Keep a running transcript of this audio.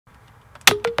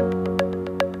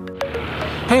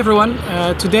Hey everyone,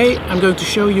 today I'm going to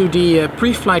show you the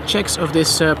pre-flight checks of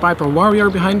this Piper Warrior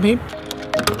behind me.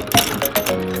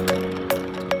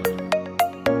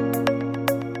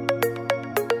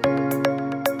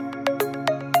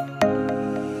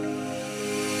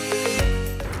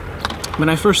 When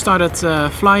I first started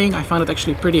flying, I found it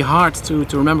actually pretty hard to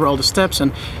remember all the steps,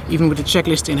 and even with the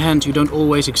checklist in hand, you don't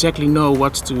always exactly know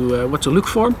what to look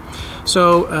for.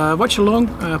 So watch along,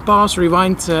 pause,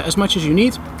 rewind as much as you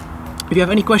need. If you have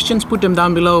any questions, put them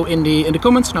down below in the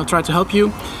comments and I'll try to help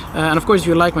you. And of course, if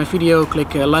you like my video,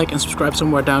 click like and subscribe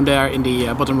somewhere down there in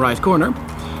the bottom right corner.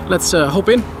 Let's hop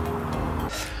in.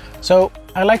 So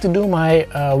I like to do my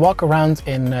walk around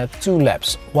in 2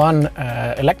 laps. One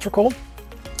electrical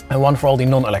and one for all the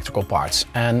non-electrical parts.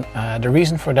 And the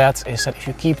reason for that is that if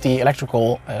you keep the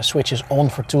electrical switches on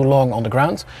for too long on the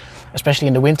ground, especially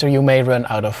in the winter, you may run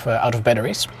out of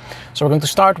batteries. So we're going to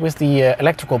start with the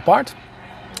electrical part,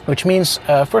 which means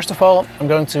first of all I'm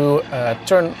going to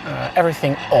turn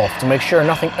everything off to make sure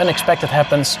nothing unexpected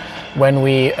happens when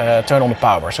we turn on the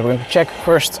power. So we're going to check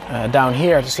first down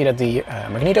here to see that the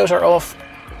magnetos are off.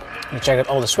 We check that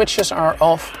all the switches are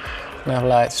off. Nav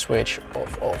light, switch,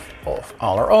 off, off, off,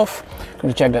 all are off. I'm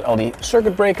going to check that all the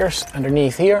circuit breakers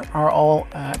underneath here are all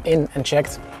in and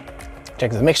checked.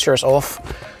 Check that the mixture is off.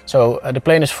 So the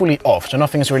plane is fully off, so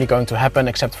nothing is really going to happen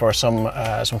except for some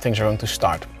things are going to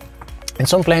start. In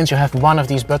some planes you have one of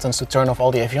these buttons to turn off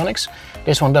all the avionics.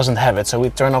 This one doesn't have it, so we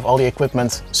turn off all the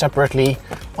equipment separately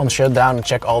on shutdown and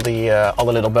check all the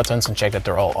little buttons and check that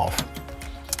they're all off.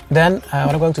 Then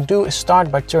what I'm going to do is start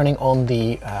by turning on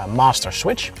the master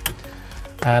switch.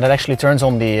 That actually turns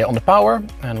on the power,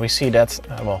 and we see that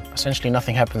well, essentially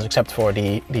nothing happens except for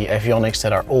the avionics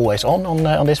that are always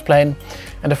on this plane.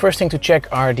 And the first thing to check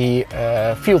are the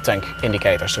fuel tank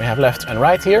indicators. So we have left and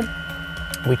right here.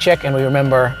 We check and we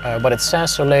remember what it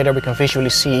says, so later we can visually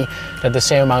see that the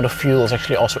same amount of fuel is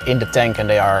actually also in the tank and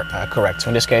they are correct. So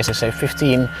in this case they say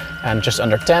 15 and just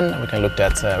under 10. We can look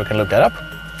that up.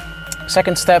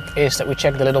 Second step is that we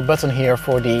check the little button here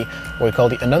for the what we call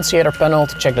the annunciator panel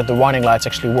to check that the warning lights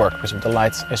actually work, because if the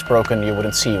light is broken you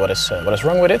wouldn't see what is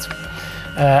wrong with it.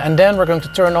 And then we're going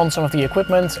to turn on some of the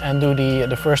equipment and do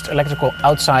the first electrical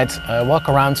outside walk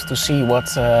around to see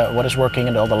what is working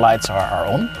and all the lights are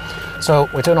on. So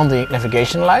we turn on the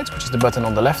navigation light, which is the button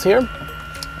on the left here.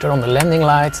 Turn on the landing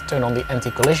light, turn on the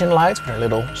anti-collision light, with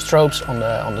little strobes on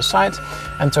the side,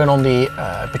 and turn on the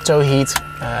pitot heat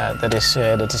that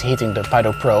is heating the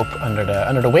pitot probe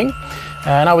under the wing.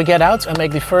 Now we get out and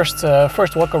make the first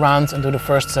walk around and do the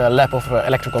first lap of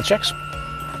electrical checks.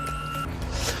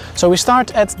 So we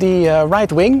start at the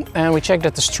right wing and we check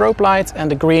that the strobe light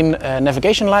and the green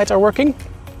navigation light are working.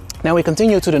 Now we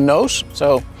continue to the nose,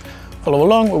 so follow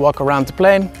along, we walk around the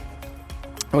plane.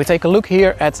 And we take a look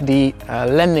here at the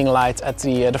landing light at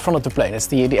the front of the plane. It's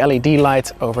the LED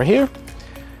light over here.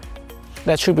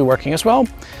 That should be working as well.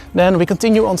 Then we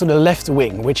continue onto the left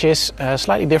wing, which is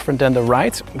slightly different than the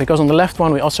right, because on the left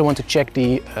one we also want to check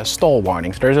the stall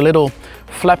warning. So there's a little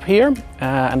flap here,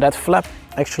 and that flap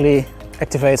actually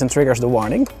activates and triggers the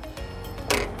warning.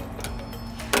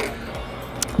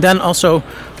 Then also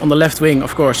on the left wing,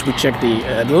 of course, we check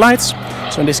the lights.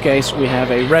 So in this case we have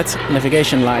a red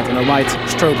navigation light and a white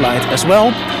strobe light as well.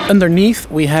 Underneath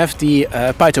we have the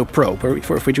pitot probe,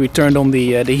 for which we turned on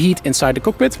the heat inside the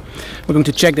cockpit. We're going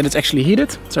to check that it's actually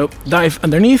heated. So dive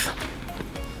underneath.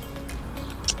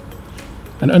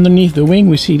 And underneath the wing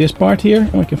we see this part here,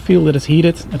 and we can feel that it's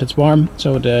heated, that it's warm,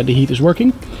 so the heat is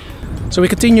working. So we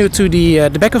continue to the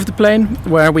back of the plane,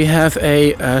 where we have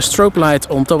a strobe light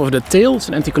on top of the tail. It's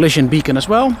an anti-collision beacon as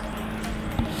well.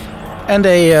 And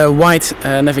a white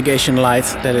navigation light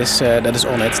that is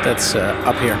on it, that's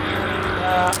up here.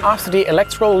 After the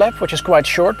electrical lap, which is quite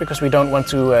short because we don't want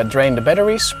to drain the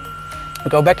batteries, we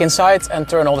go back inside and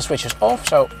turn all the switches off.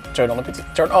 So turn off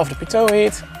the pitot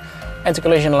heat,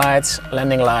 anti-collision lights,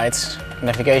 landing lights,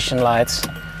 navigation lights,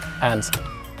 and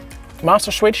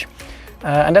master switch.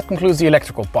 And that concludes the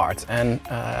electrical part. And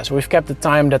so we've kept the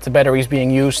time that the battery is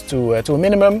being used to a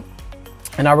minimum.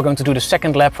 And now we're going to do the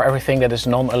second lap for everything that is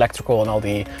non-electrical and all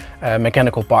the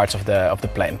mechanical parts of the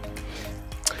plane.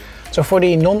 So for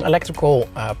the non-electrical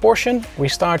portion, we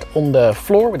start on the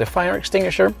floor with the fire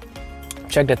extinguisher.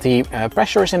 Check that the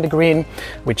pressure is in the green.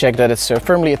 We check that it's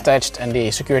firmly attached and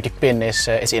the security pin is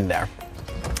in there.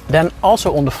 Then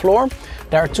also on the floor,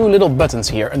 there are 2 little buttons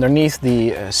here underneath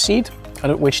the seat,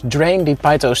 which drain the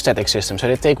pitot-static system. So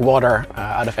they take water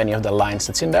out of any of the lines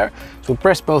that's in there. So we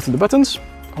press both of the buttons,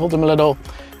 hold them a little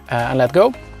and let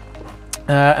go.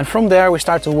 And from there we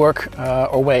start to work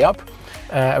our way up.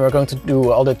 We're going to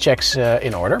do all the checks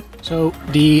in order. So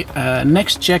the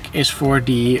next check is for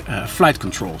the flight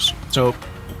controls. So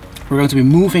we're going to be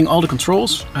moving all the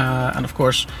controls and of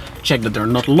course check that they're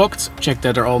not locked, check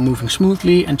that they're all moving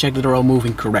smoothly, and check that they're all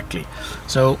moving correctly.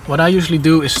 So what I usually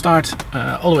do is start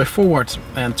all the way forward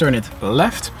and turn it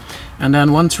left. And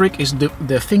then one trick is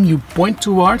the thing you point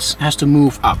towards has to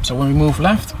move up. So when we move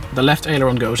left, the left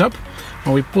aileron goes up.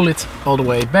 When we pull it all the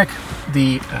way back,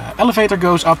 the elevator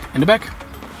goes up in the back.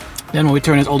 Then when we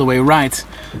turn it all the way right,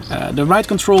 the right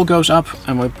control goes up,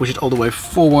 and when we push it all the way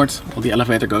forward, well, the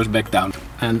elevator goes back down.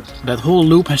 And that whole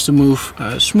loop has to move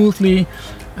smoothly,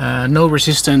 no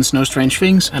resistance, no strange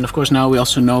things. And of course now we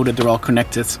also know that they're all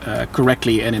connected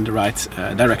correctly and in the right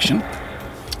direction.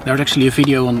 There's actually a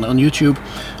video on YouTube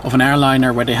of an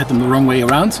airliner where they had them the wrong way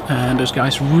around, and those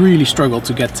guys really struggled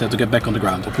to get back on the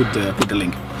ground. I'll put the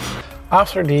link.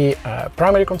 After the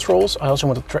primary controls, I also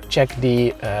want to check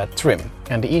the trim.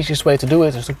 And the easiest way to do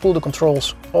it is to pull the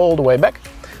controls all the way back,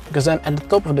 because then at the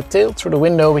top of the tail, through the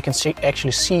window, we can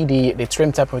actually see the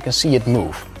trim tab, and we can see it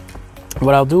move.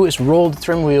 What I'll do is roll the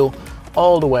trim wheel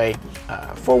all the way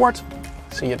forward,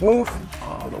 see it move,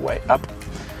 all the way up.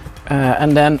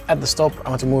 And then at the stop, I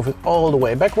want to move it all the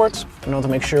way backwards. I want to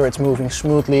make sure it's moving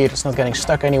smoothly, it's not getting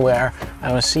stuck anywhere.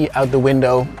 I want to see out the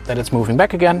window that it's moving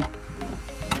back again.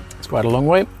 It's quite a long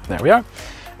way. There we are.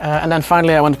 And then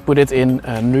finally, I want to put it in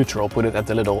neutral, put it at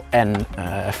the little N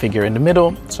figure in the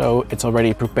middle, so it's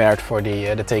already prepared for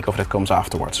the takeoff that comes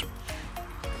afterwards.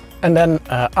 And then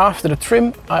after the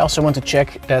trim, I also want to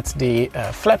check that the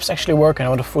flaps actually work, and I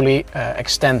want to fully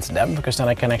extend them, because then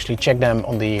I can actually check them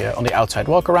on the outside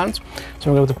walk around.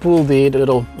 So I'm going to pull the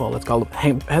little, well, let's call it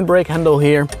handbrake handle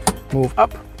here, move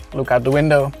up, look out the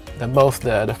window, that both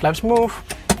the flaps move,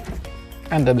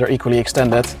 and then they're equally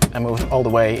extended and move all the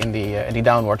way in the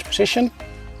downward position.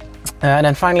 And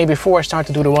then finally, before I start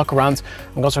to do the walk around,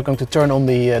 I'm also going to turn on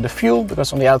the fuel,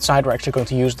 because on the outside we're actually going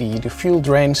to use the fuel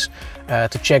drains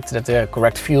to check that the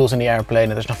correct fuel is in the airplane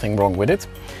and there's nothing wrong with it.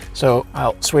 So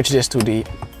I'll switch this to the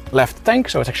left tank,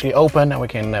 so it's actually open and we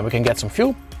can get some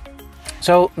fuel.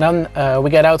 So then we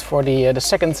get out for the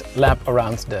second lap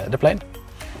around the plane.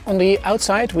 On the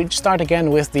outside, we start again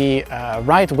with the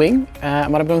right wing.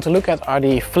 What I'm going to look at are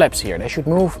the flaps here. They should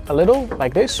move a little,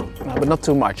 like this, but not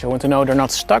too much. I want to know they're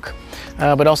not stuck,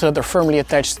 but also that they're firmly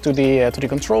attached to the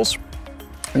controls.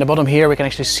 In the bottom here, we can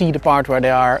actually see the part where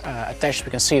they are attached.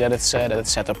 We can see that it's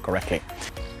set up correctly.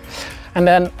 And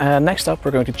then next up,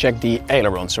 we're going to check the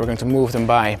ailerons. So we're going to move them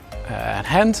by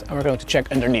hand, and we're going to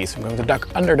check underneath. I'm going to duck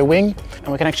under the wing,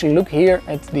 and we can actually look here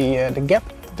at the gap.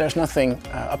 There's nothing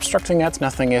obstructing it,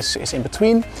 nothing is in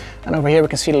between. And over here we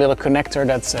can see the little connector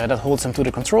that holds them to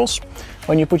the controls.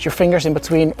 When you put your fingers in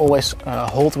between, always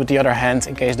hold with the other hand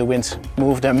in case the winds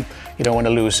move them. You don't want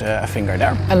to lose a finger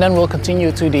there. And then we'll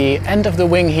continue to the end of the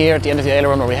wing here, at the end of the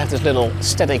aileron, where we have this little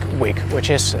static wick, which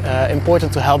is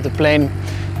important to help the plane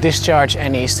discharge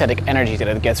any static energy that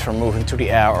it gets from moving through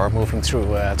the air or moving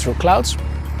through clouds.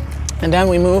 And then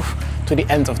we move to the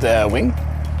end of the wing.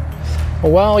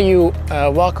 While you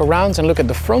walk around and look at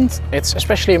the front, it's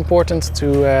especially important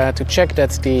to check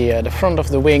that the front of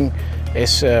the wing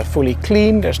is fully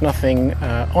clean. There's nothing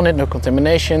on it, no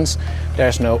contaminations.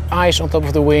 There's no ice on top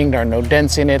of the wing, there are no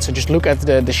dents in it. So just look at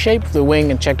the shape of the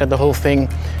wing and check that the whole thing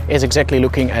is exactly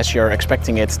looking as you're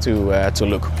expecting it to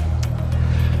look.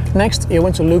 Next, you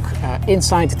want to look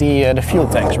inside the fuel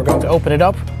tanks. We're going to open it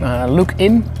up, look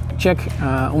in. Check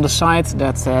on the side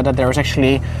that there is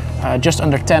actually just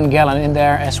under 10 gallon in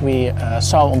there, as we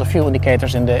saw on the fuel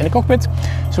indicators in the cockpit.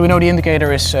 So we know the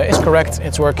indicator is correct,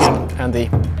 it's working, and the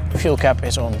fuel cap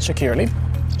is on securely.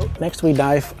 Next we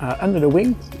dive under the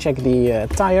wing, check the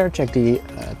tire, check the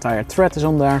tire tread is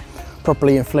on there,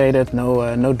 properly inflated,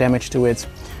 no damage to it.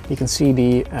 You can see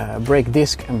the brake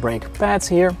disc and brake pads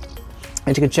here,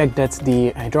 and you can check that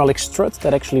the hydraulic strut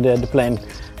that actually the plane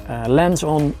lands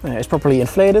on is properly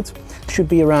inflated. Should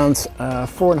be around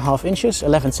 4.5 inches,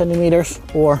 11 centimeters,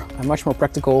 or much more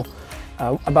practical,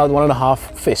 about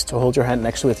 1.5 fists. So hold your hand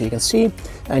next to it, you can see,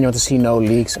 and you want to see no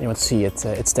leaks, and you want to see it's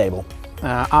stable.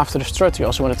 After the strut, you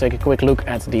also want to take a quick look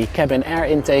at the cabin air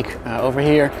intake over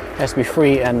here. It has to be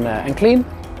free and clean.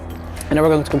 And then we're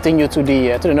going to continue to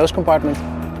the nose compartment.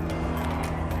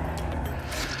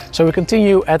 So we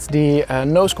continue at the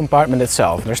nose compartment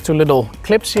itself. There's two little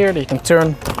clips here that you can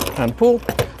turn and pull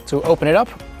to open it up.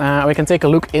 We can take a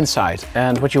look inside,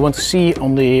 and what you want to see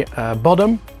on the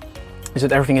bottom is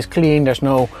that everything is clean. There's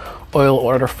no oil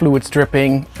or other fluids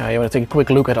dripping. You want to take a quick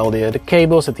look at all the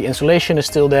cables, that the insulation is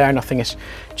still there, nothing is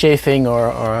chafing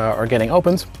or getting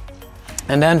opened.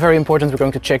 And then, very important, we're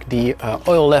going to check the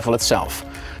oil level itself.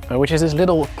 which is this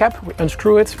little cap. We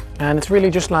unscrew it, and it's really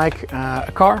just like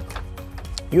a car.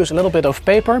 Use a little bit of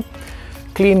paper,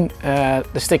 clean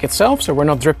the stick itself, so we're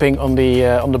not dripping on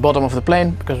the bottom of the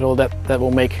plane, because that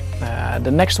will make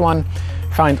the next one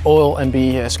find oil and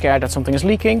be scared that something is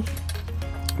leaking.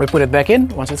 We put it back in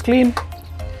once it's clean,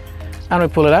 and we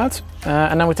pull it out,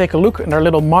 and then we take a look, and there are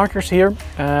little markers here,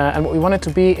 and what we want it to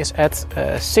be is at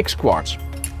 6 quarts.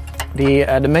 The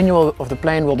manual of the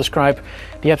plane will describe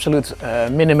the absolute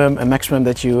minimum and maximum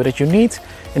that you need.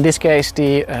 In this case,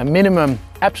 the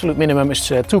absolute minimum is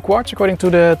 2 quarts according to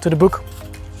the book,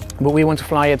 but we want to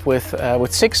fly it with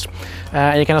 6,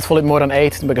 and you cannot fill it more than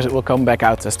 8 because it will come back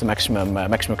out as the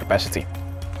maximum capacity.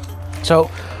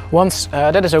 So once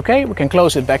that is okay, we can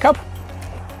close it back up.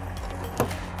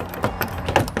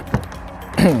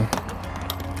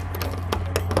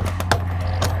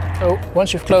 So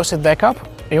once you've closed it back up,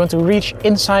 you want to reach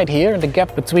inside here, the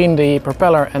gap between the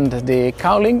propeller and the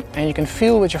cowling, and you can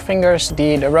feel with your fingers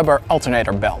the rubber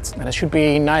alternator belt. And it should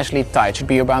be nicely tight, should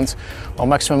be about, well,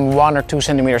 maximum 1 or 2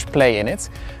 centimeters play in it,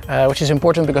 which is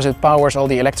important because it powers all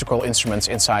the electrical instruments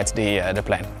inside the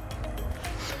plane.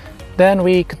 Then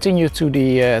we continue to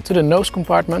the nose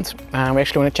compartment, and we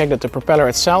actually want to check that the propeller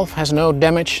itself has no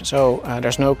damage, so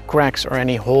there's no cracks or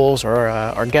any holes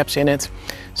or gaps in it.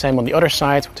 Same on the other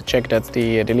side, to check that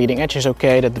the leading edge is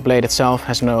okay, that the blade itself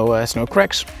has no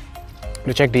cracks.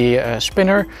 To check the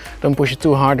spinner, don't push it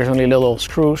too hard, there's only little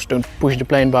screws, don't push the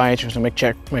plane by it, just to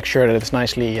make sure that it's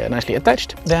nicely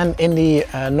attached. Then in the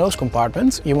nose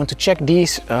compartment, you want to check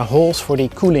these holes for the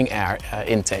cooling air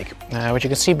intake. What you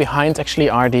can see behind actually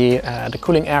are the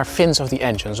cooling air fins of the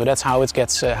engine, so that's how it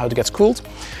gets cooled.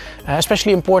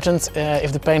 Especially important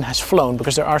if the plane has flown,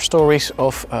 because there are stories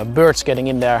of birds getting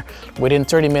in there within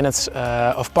 30 minutes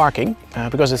of parking,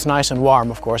 because it's nice and warm,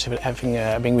 of course, if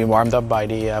it being been warmed up by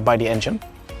the engine.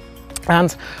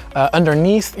 And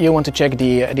underneath, you want to check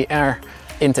the air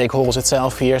intake holes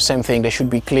itself here. Same thing, they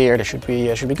should be clear, they should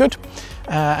be good.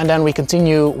 And then we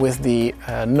continue with the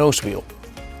nose wheel.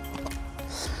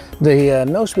 The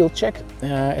nose wheel check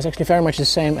is actually very much the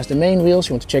same as the main wheels.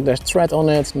 You want to check there's thread on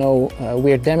it, no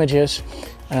weird damages,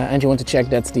 and you want to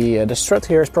check that the strut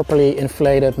here is properly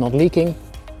inflated, not leaking.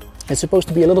 It's supposed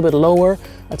to be a little bit lower,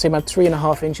 I'd say about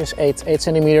 3.5 inches, 8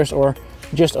 centimeters, or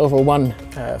just over 1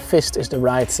 fist is the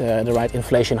right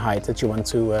inflation height that you want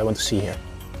to see here.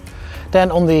 Then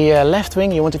on the left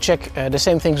wing, you want to check the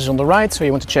same things as on the right. So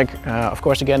you want to check, of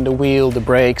course, again, the wheel, the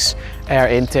brakes, air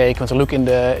intake. You want to look in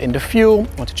the fuel.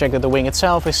 You want to check that the wing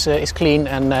itself is clean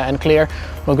and clear.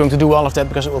 I'm not going to do all of that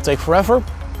because it will take forever.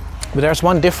 But there's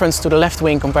one difference to the left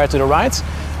wing compared to the right,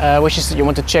 which is that you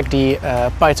want to check the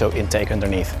pitot intake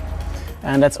underneath.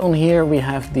 And that's on here. We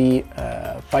have the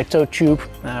pitot tube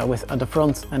with at the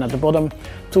front and at the bottom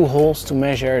 2 holes to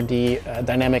measure the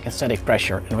dynamic and static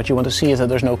pressure. And what you want to see is that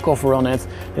there's no cover on it,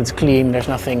 it's clean, there's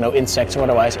nothing, no insects or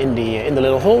otherwise in the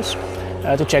little holes,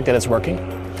 to check that it's working.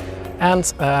 And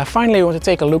finally, we want to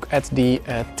take a look at the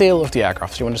tail of the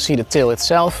aircraft. So you want to see the tail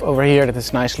itself over here, that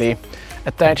is nicely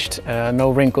attached,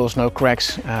 no wrinkles, no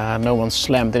cracks, no one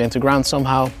slammed it into ground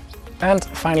somehow. And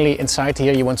finally, inside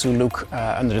here, you want to look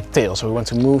under the tail. So we want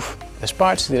to move this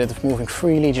part, so that it's moving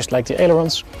freely, just like the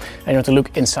ailerons. And you want to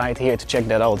look inside here to check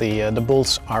that all the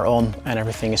bolts are on and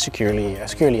everything is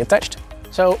securely attached.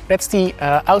 So that's the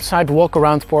outside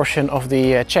walk-around portion of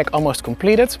the check almost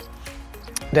completed.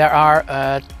 There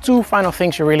are 2 final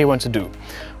things you really want to do.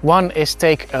 One is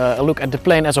take a look at the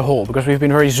plane as a whole, because we've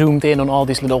been very zoomed in on all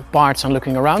these little parts and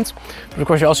looking around. But of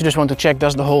course, you also just want to check,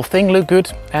 does the whole thing look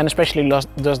good? And especially,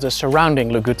 does the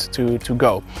surrounding look good to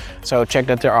go? So check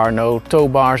that there are no tow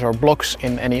bars or blocks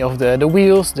in any of the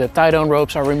wheels, the tie-down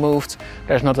ropes are removed,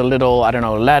 there's not a little, I don't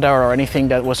know, ladder or anything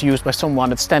that was used by someone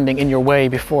that's standing in your way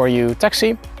before you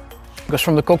taxi. Because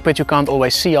from the cockpit you can't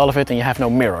always see all of it and you have no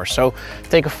mirror. So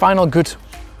take a final good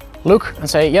look and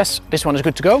say, yes, this one is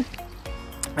good to go.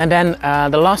 And then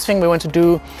the last thing we want to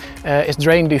do is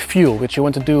drain the fuel, which you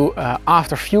want to do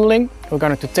after fueling. We're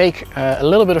going to take a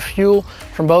little bit of fuel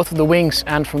from both of the wings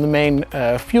and from the main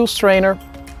fuel strainer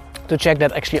to check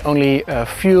that actually only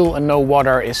fuel and no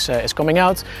water is coming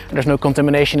out, and there's no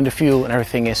contamination in the fuel and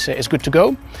everything is good to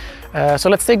go. So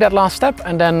let's take that last step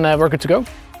and then we're good to go.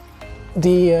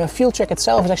 The fuel check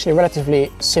itself is actually relatively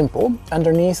simple.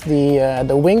 Underneath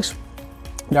the wings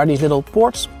there are these little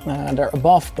ports, they're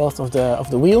above both of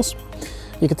the wheels.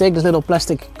 You can take this little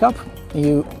plastic cup,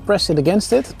 you press it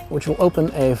against it, which will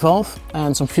open a valve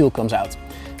and some fuel comes out.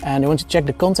 And you want to check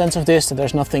the contents of this, that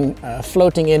there's nothing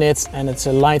floating in it, and it's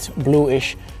a light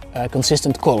bluish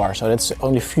consistent color, so that's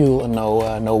only fuel and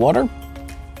no water.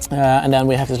 And then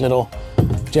we have this little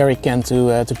jerry can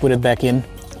to put it back in.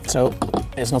 so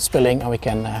it's not spilling and we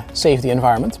can save the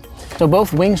environment. So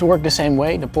both wings work the same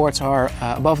way. The ports are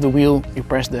above the wheel, you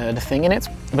press the thing in it.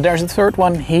 But there's a third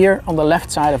one here on the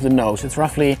left side of the nose. It's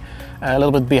roughly a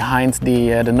little bit behind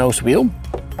the nose wheel,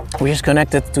 which is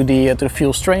connected to the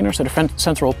fuel strainer, so the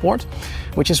central port,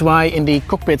 which is why in the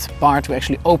cockpit part we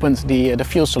actually opened the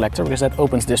fuel selector, because that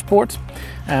opens this port.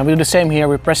 We do the same here,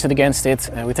 we press it against it,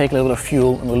 we take a little bit of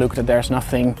fuel and we look that there's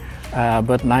nothing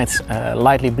but nice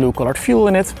lightly blue colored fuel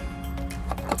in it.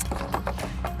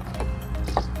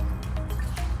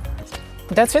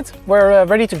 That's it, we're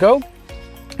ready to go.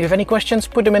 If you have any questions,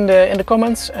 put them in the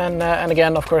comments, and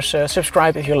again, of course,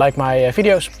 subscribe if you like my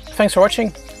videos. Thanks for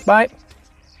watching, bye!